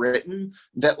song is written,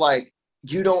 that like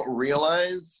you don't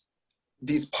realize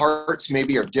these parts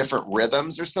maybe are different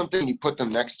rhythms or something. You put them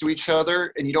next to each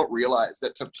other and you don't realize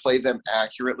that to play them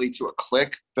accurately to a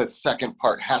click, the second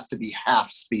part has to be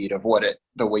half speed of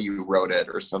the way you wrote it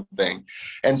or something.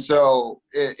 And so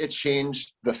it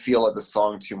changed the feel of the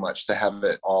song too much to have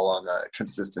it all on a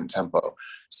consistent tempo.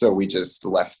 So we just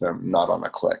left them not on a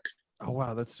click. Oh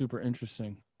wow, that's super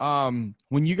interesting. When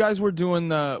you guys were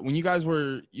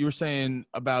you were saying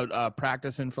about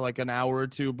practicing for like an hour or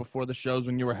two before the shows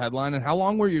when you were headlining, how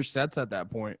long were your sets at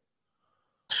that point?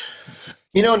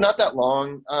 You know, not that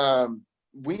long.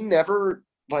 We never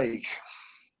like,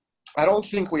 I don't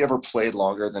think we ever played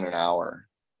longer than an hour,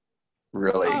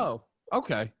 really. Oh,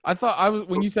 okay.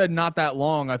 When you said not that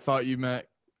long, I thought you meant,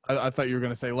 I thought you were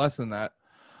going to say less than that.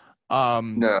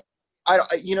 No,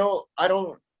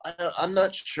 I'm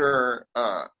not sure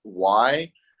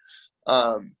why.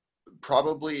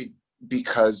 Probably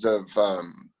because of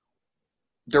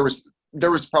there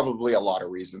was probably a lot of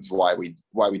reasons why we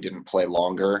didn't play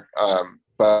longer.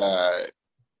 But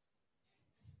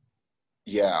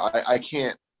yeah, I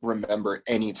can't remember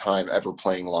any time ever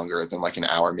playing longer than like an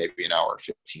hour, maybe an hour,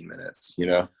 15 minutes, you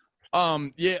know?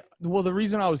 Yeah. Well, the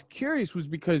reason I was curious was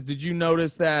because did you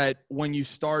notice that when you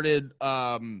started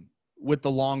with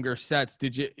the longer sets,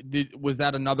 was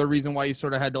that another reason why you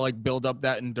sort of had to like build up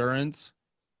that endurance?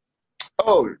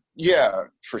 Oh yeah,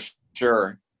 for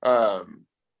sure.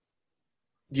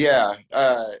 Yeah.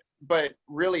 But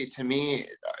really to me,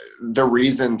 the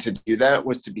reason to do that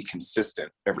was to be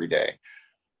consistent every day.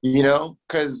 you know,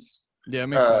 because Yeah, it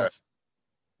makes sense.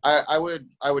 I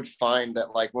would find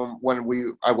that like when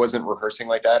I wasn't rehearsing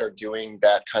like that or doing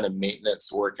that kind of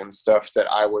maintenance work and stuff, that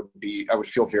I would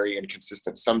feel very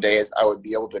inconsistent. Some days I would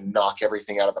be able to knock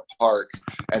everything out of the park,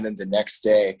 and then the next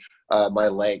day my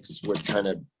legs would kind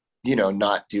of,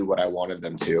 not do what I wanted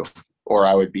them to, or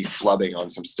I would be flubbing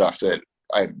on some stuff that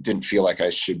I didn't feel like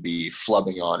I should be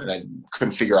flubbing on, and I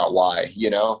couldn't figure out why.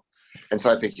 And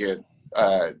so I think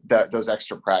that those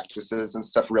extra practices and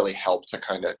stuff really help to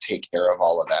kind of take care of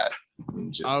all of that.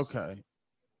 And just Okay.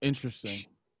 Interesting.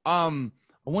 I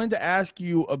wanted to ask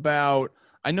you about.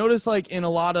 I noticed like in a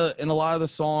lot of the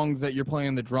songs that you're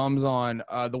playing the drums on,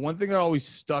 the one thing that always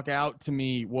stuck out to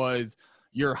me was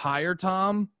your higher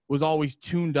tom was always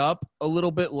tuned up a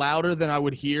little bit louder than I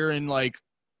would hear in like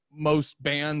most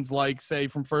bands, like say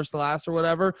from First to Last or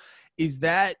whatever. Does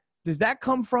that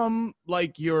come from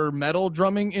like your metal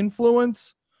drumming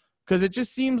influence? Because it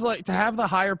just seems like to have the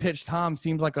higher pitched tom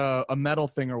seems like a metal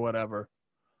thing or whatever.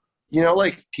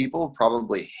 like people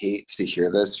probably hate to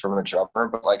hear this from a drummer,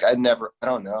 but like I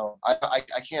don't know, I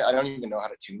can't, I don't even know how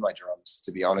to tune my drums,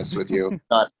 to be honest with you.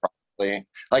 Not probably,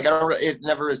 like I don't, it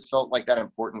never has felt like that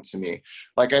important to me.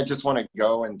 Like I just want to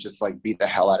go and just like beat the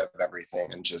hell out of everything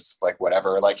and just like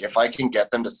whatever, like if I can get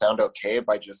them to sound okay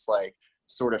by just like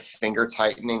sort of finger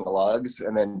tightening lugs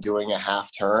and then doing a half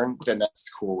turn, then that's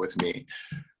cool with me.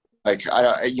 Like I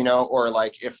don't, or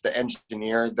like if the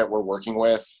engineer that we're working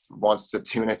with wants to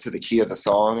tune it to the key of the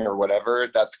song or whatever,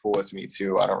 that's cool with me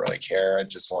too. I don't really care.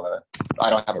 I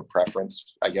don't have a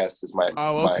preference, I guess, is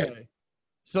Oh, my okay.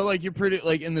 So like you're pretty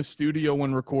like in the studio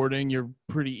when recording, you're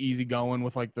pretty easy going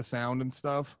with like the sound and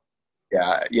stuff.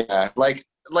 yeah, yeah. Like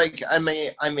I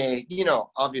may,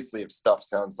 obviously if stuff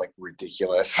sounds like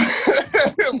ridiculous,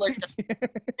 like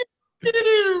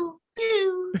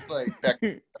like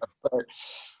that. But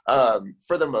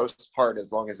for the most part,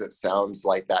 as long as it sounds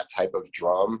like that type of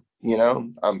drum,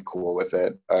 I'm cool with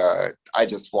it. I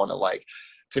just want to like,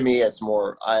 to me, it's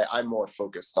more, I'm more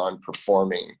focused on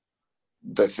performing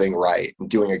the thing right,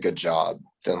 doing a good job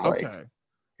than like, Okay.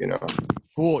 you know.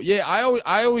 Cool. Yeah,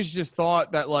 I always just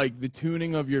thought that like the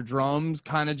tuning of your drums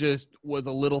kind of just was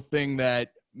a little thing that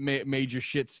made your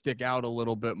shit stick out a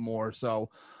little bit more. So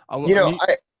You I know, mean,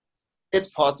 it's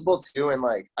possible too, and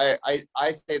like I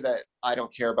say that I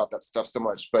don't care about that stuff so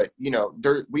much, but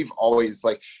we've always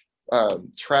like,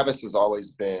 Travis has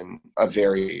always been a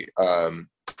very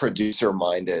producer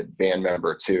minded band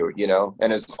member too,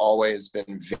 and has always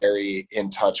been very in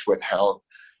touch with how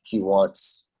he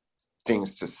wants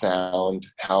things to sound,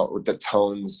 how the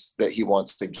tones that he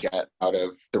wants to get out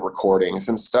of the recordings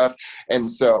and stuff. And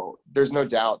so there's no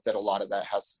doubt that a lot of that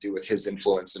has to do with his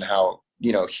influence and how,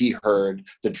 he heard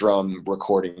the drum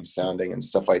recording sounding and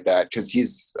stuff like that, because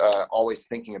he's always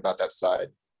thinking about that side.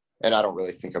 And I don't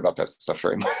really think about that stuff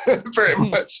very much. Very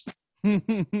much.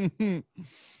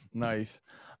 nice.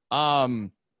 Hell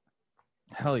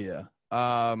yeah.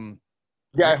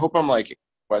 Yeah, I hope I'm like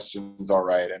questions all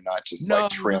right and not just No,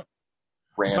 like no, no,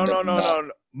 random. no, no, no.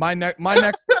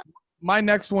 My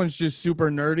next one's just super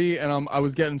nerdy, and I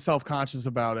was getting self conscious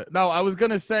about it. No, I was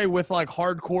gonna say with like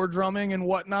hardcore drumming and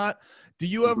whatnot. Do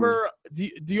you Mhm. ever do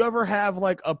you ever have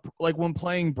like when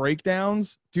playing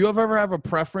breakdowns? Do you ever have a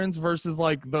preference versus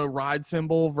like the ride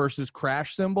cymbal versus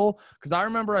crash cymbal? Because I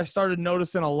remember I started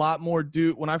noticing a lot more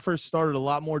when I first started, a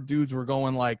lot more dudes were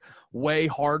going like way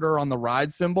harder on the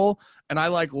ride cymbal, and I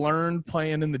like learned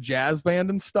playing in the jazz band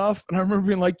and stuff. And I remember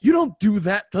being like, you don't do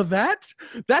that to that.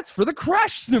 That's for the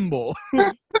crash cymbal.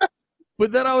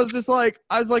 But then I was like,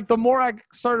 the more I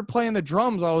started playing the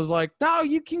drums, I was like, no,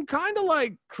 you can kind of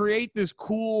like create this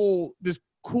cool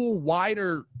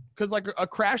wider, because like a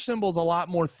crash cymbal is a lot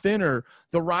more thinner.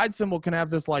 The ride cymbal can have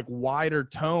this like wider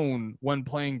tone when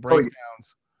playing Oh, yeah.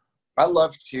 breakdowns. I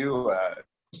love to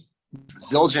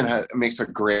Zildjian makes a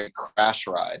great crash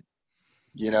ride,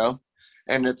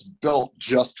 and it's built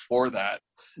just for that.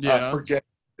 Yeah. Forget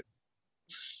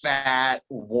fat,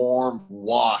 warm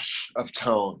wash of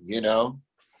tone,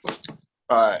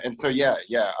 and so yeah,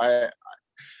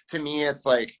 to me it's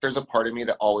like there's a part of me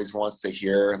that always wants to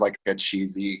hear like a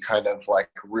cheesy kind of like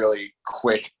really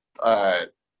quick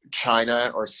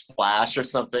China or Splash or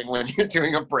something when you're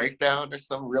doing a breakdown, or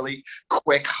some really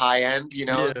quick high end,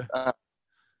 Yeah.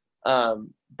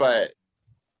 But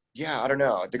yeah, I don't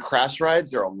know. The crash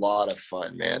rides are a lot of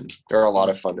fun, man. They're a lot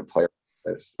of fun to play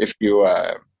with.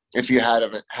 If you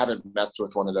haven't messed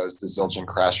with one of those, the Zildjian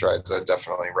crash rides, I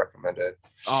definitely recommend it.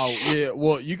 Oh yeah.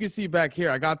 Well, you can see back here,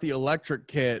 I got the electric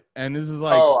kit, and this is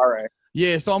like Oh, all right.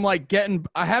 Yeah, so I'm like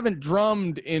I haven't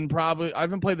drummed in probably, I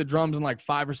haven't played the drums in like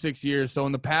 5 or 6 years. So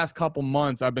in the past couple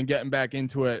months, I've been getting back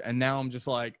into it. And now I'm just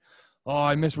like, oh,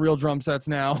 I miss real drum sets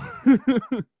now.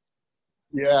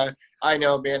 Yeah, I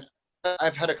know, man.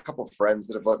 I've had a couple friends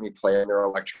that have let me play in their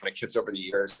electronic kits over the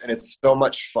years, and it's so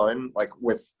much fun, like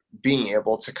with being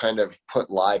able to kind of put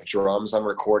live drums on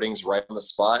recordings right on the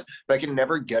spot. But I can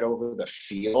never get over the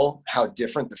feel, how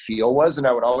different the feel was. And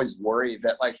I would always worry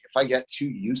that, like, if I get too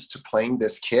used to playing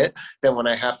this kit, then when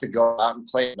I have to go out and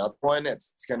play another one,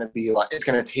 it's going to be like, it's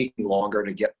going to take me longer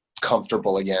to get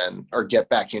comfortable again or get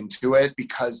back into it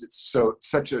because it's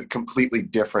such a completely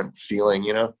different feeling,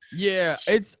 you know? Yeah,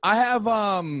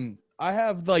 I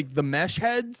have like the mesh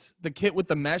heads, the kit with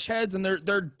the mesh heads, and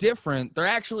they're different.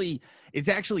 It's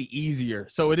actually easier.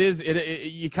 So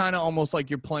you kind of almost like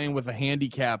you're playing with a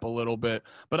handicap a little bit.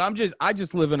 But I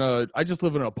just live in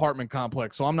an apartment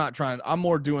complex, so I'm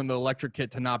more doing the electric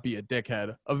kit to not be a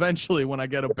dickhead. Eventually when I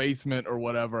get a basement or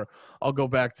whatever, I'll go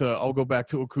back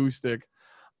to acoustic.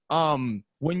 When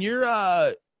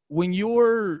you're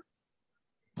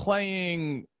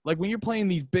playing, like when you're playing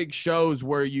these big shows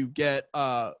where you get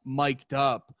mic'd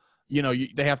up,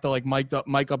 they have to like mic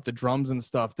up the drums and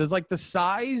stuff. Does like the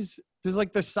size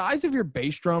of your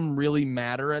bass drum really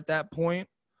matter at that point?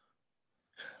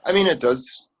 I mean, it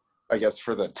does, I guess,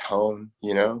 for the tone,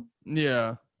 you know?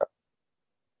 Yeah.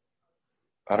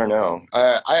 I don't know.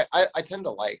 I tend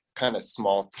to like kind of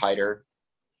small, tighter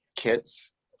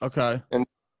kits Okay. and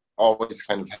always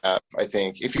kind of have, I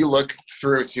think. If you look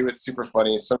through it too, it's super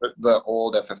funny. Some of the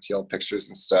old FFTL pictures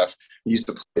and stuff, we used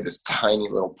to play this tiny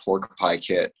little pork pie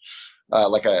kit,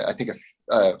 I think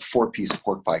a 4-piece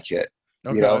pork pie kit,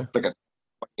 you know, Okay. like a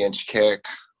 20-inch kick,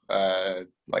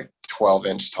 like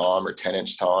 12-inch tom or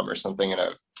 10-inch tom or something, and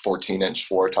a 14-inch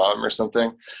floor tom or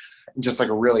something. Just like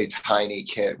a really tiny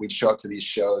kit. We'd show up to these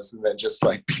shows and then just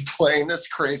like be playing this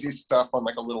crazy stuff on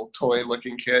like a little toy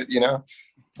looking kit, you know?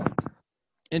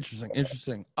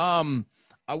 Interesting. I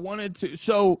wanted to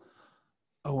so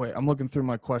oh wait, I'm looking through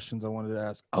my questions I wanted to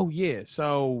ask. Oh yeah,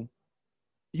 so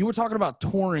you were talking about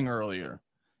touring earlier.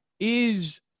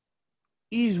 Is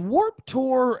is Warp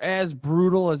Tour as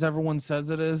brutal as everyone says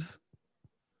it is?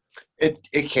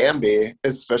 It can be,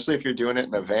 especially if you're doing it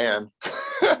in a van.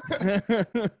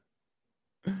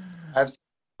 I've,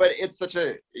 but it's such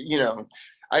a, you know,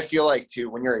 I feel like too,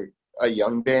 when you're a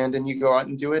young band and you go out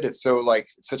and do it, it's so like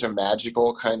such a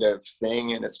magical kind of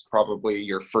thing. And it's probably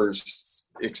your first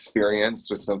experience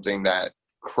with something that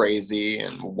crazy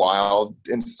and wild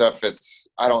and stuff.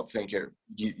 I don't think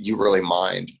you really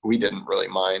mind. We didn't really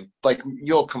mind. Like,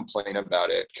 you'll complain about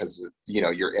it because, you know,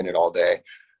 you're in it all day.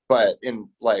 But in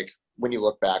like, when you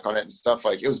look back on it and stuff,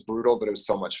 like, it was brutal, but it was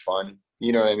so much fun.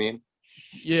 You know what I mean?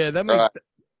 Yeah, that makes Uh,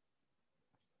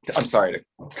 I'm sorry to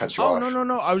cut you Oh no off. no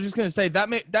no! I was just gonna say that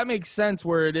makes sense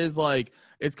where it is like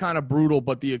it's kind of brutal,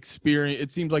 but the experience,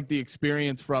 it seems like the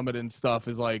experience from it and stuff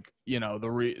is like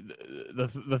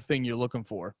the thing you're looking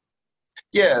for.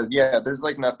 Yeah, yeah. There's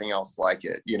like nothing else like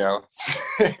it, you know.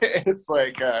 It's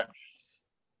like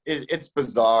it's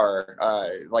bizarre,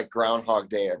 like Groundhog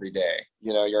Day every day.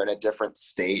 You know, you're in a different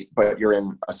state, but you're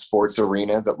in a sports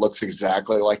arena that looks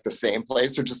exactly like the same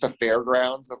place, or just a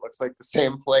fairgrounds that looks like the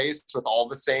same place with all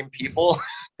the same people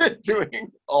doing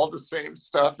all the same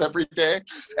stuff every day.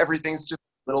 Everything's just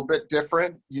a little bit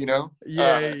different, you know.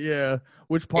 Yeah.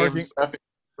 Which Same parking? stuff in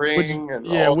Which spring and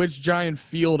yeah? all. Which giant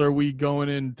field are we going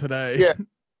in today? Yeah,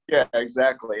 yeah,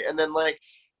 exactly. And then like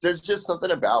there's just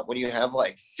something about when you have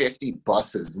like 50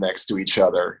 buses next to each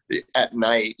other at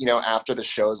night, you know, after the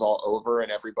show's all over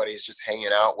and everybody's just hanging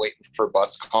out waiting for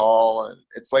bus call. And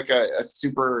it's like it's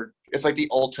like the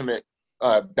ultimate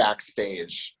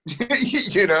backstage,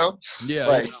 you know, Yeah,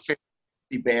 like yeah.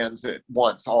 50 bands at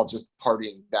once, all just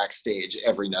partying backstage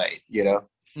every night, you know?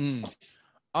 Mm.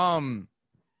 Um,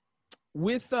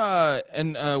 with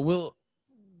and we'll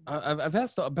I've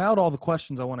asked about all the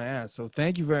questions I want to ask, so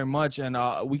thank you very much. And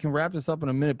we can wrap this up in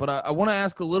a minute, but I want to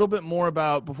ask a little bit more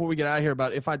about before we get out of here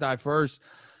about If I Die First.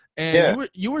 And Yeah.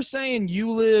 you were saying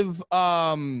you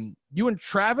and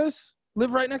Travis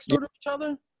live right next Yeah. door to each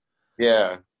other.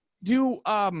 Yeah. Do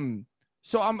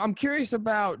so I'm curious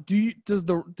about do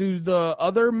the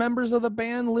other members of the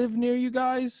band live near you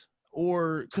guys,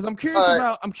 or because Uh,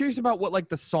 I'm curious about what like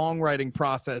the songwriting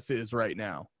process is right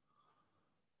now.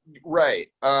 right.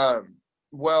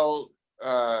 Well,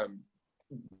 um,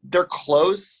 they're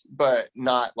close, but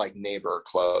not like neighbor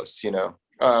close, you know.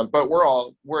 But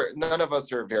we're none of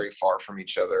us are very far from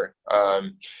each other.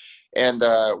 And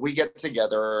we get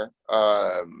together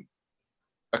a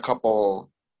couple.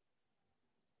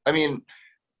 I mean,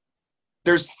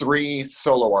 there's 3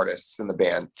 solo artists in the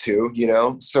band too,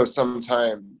 so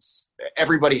sometimes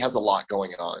everybody has a lot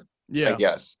going on, I Yeah.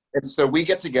 guess. And so we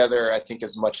get together, I think,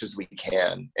 as much as we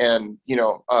can. And,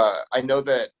 I know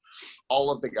that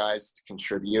all of the guys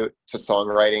contribute to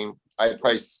songwriting. I'd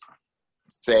probably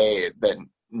say that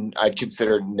I'd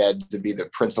consider Ned to be the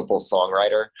principal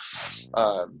songwriter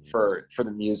for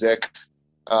the music.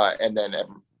 And then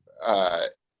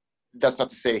that's not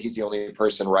to say he's the only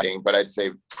person writing, but I'd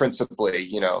say principally,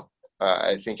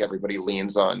 I think everybody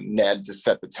leans on Ned to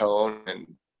set the tone and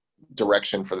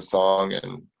direction for the song,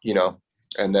 and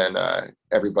and then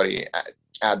everybody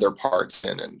add their parts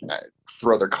in and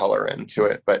throw their color into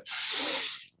it. But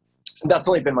that's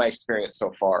only been my experience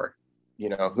so far.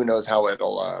 Who knows how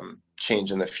it'll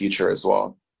change in the future as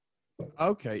well.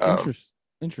 Okay,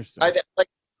 interesting.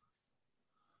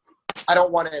 I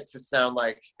don't want it to sound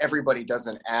like everybody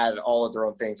doesn't add all of their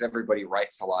own things. Everybody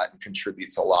writes a lot and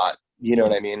contributes a lot. You know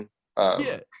what I mean?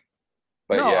 Yeah.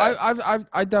 But no, yeah.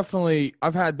 I definitely,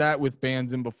 I've had that with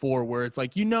bands in before where it's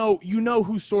like,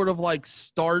 who sort of like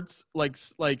starts like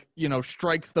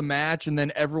strikes the match, and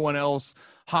then everyone else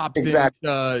hops in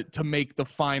to make the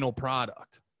final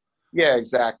product. Yeah,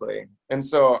 exactly. And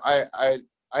so I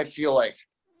feel like,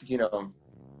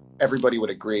 everybody would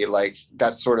agree, like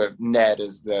that sort of Ned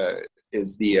is the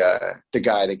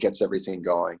guy that gets everything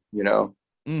going,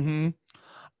 Mm-hmm.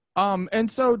 And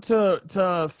so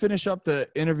to finish up the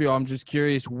interview, I'm just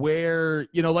curious where,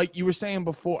 like you were saying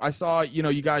before, I saw,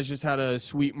 you guys just had a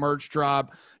sweet merch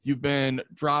drop. You've been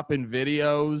dropping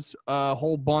videos a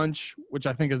whole bunch, which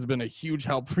I think has been a huge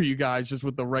help for you guys just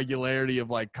with the regularity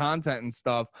of like content and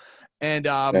stuff. And,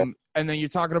 Yeah. and then you're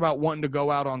talking about wanting to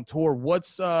go out on tour.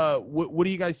 What's, what do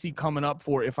you guys see coming up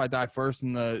for If I Die First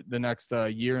in the next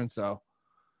year and so?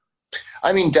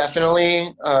 I mean,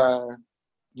 definitely,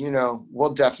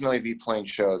 we'll definitely be playing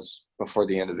shows before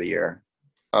the end of the year.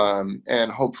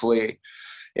 And hopefully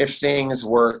if things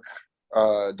work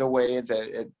the way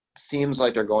that it seems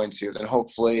like they're going to, then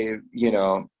hopefully,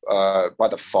 by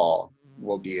the fall,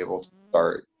 we'll be able to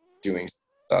start doing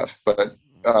stuff. But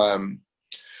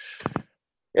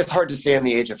it's hard to say in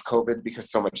the age of COVID because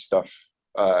so much stuff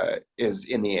is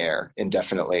in the air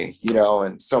indefinitely,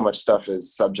 and so much stuff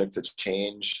is subject to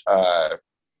change.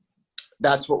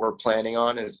 That's what we're planning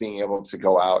on, is being able to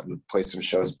go out and play some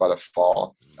shows by the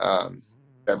fall.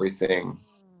 Everything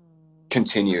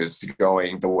continues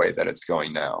going the way that it's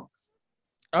going now.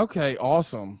 Okay,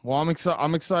 awesome. Well, I'm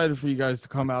excited for you guys to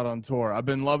come out on tour. I've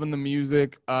been loving the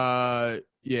music.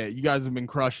 Yeah, you guys have been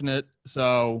crushing it.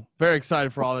 So very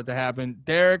excited for all that to happen.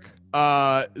 Derek,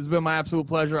 it's been my absolute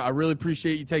pleasure. I really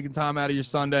appreciate you taking time out of your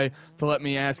Sunday to let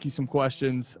me ask you some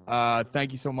questions.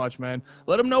 Thank you so much, man.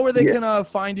 Let them know where they can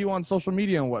find you on social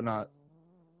media and whatnot.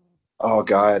 Oh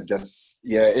God,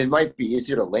 it might be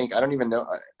easier to link. I don't even know.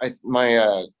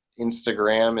 My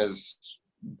Instagram is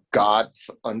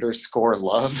goth_love.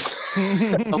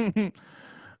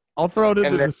 I'll throw it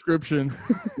in the description.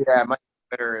 Yeah, my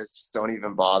Twitter is just don't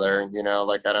even bother.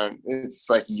 It's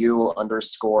like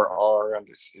U_R.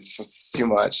 It's just too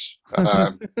much.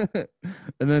 And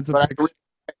then it's I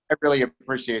really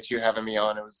appreciate you having me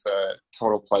on. It was a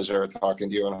total pleasure talking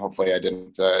to you, and hopefully I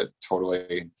didn't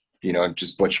totally,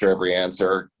 just butcher every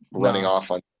answer, running off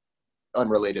on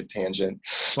unrelated tangent.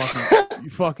 You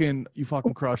fucking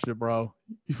crushed it, bro.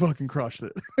 You fucking crushed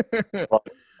it. Well,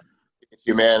 thank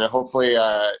you, man. And hopefully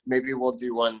maybe we'll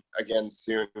do one again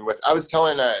soon. I was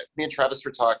telling me and Travis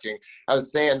were talking. I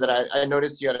was saying that I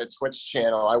noticed you had a Twitch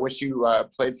channel. I wish you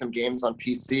played some games on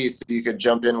PC so you could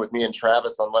jump in with me and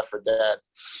Travis on Left 4 Dead.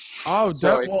 Oh,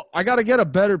 well, I got to get a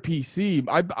better PC.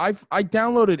 I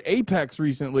downloaded Apex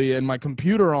recently and my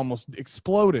computer almost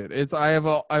exploded. I have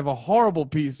a horrible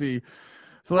PC.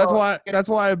 So that's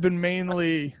why I've been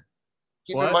mainly.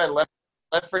 Keep in mind, Left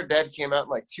 4 Dead came out in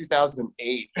like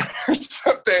 2008 or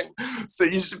something, so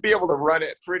you should be able to run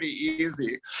it pretty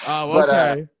easy. Oh,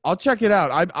 okay. I'll check it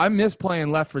out. I miss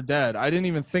playing Left 4 Dead. I didn't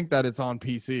even think that it's on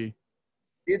PC.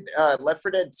 Left 4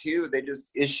 Dead 2, they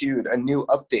just issued a new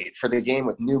update for the game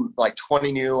with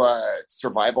 20 new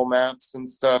survival maps and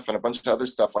stuff, and a bunch of other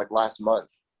stuff like last month.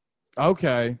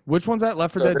 Okay. Which one's that?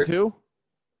 Left 4 Dead 2?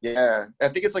 Yeah, I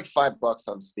think it's like $5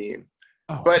 on Steam.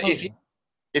 Oh, but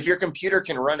if your computer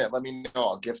can run it, let me know.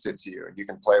 I'll gift it to you. You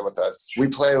can play with us. We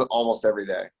play almost every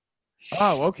day.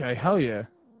 Oh, okay. Hell yeah.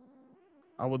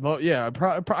 I would love. Yeah.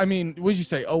 I mean, what did you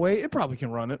say? 08? It probably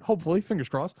can run it. Hopefully, fingers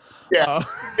crossed. Yeah.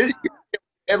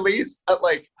 At least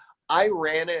I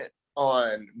ran it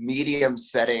on medium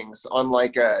settings on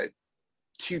like a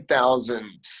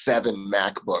 2007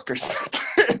 MacBook or something.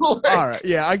 All right.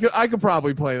 Yeah, I could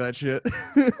probably play that shit.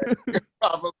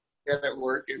 Probably get it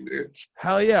working, dude.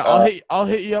 Hell yeah. I'll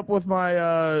hit you up with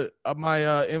my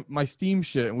Steam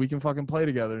shit and we can fucking play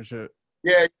together and shit.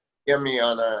 Yeah, get me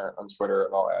on Twitter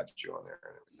and I'll add you on there.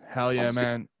 Hell yeah,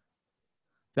 man.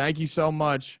 Thank you so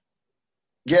much.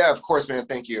 Yeah, of course, man.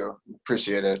 Thank you.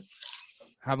 Appreciate it.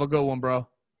 Have a good one, bro.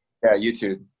 Yeah, you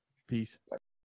too. Peace.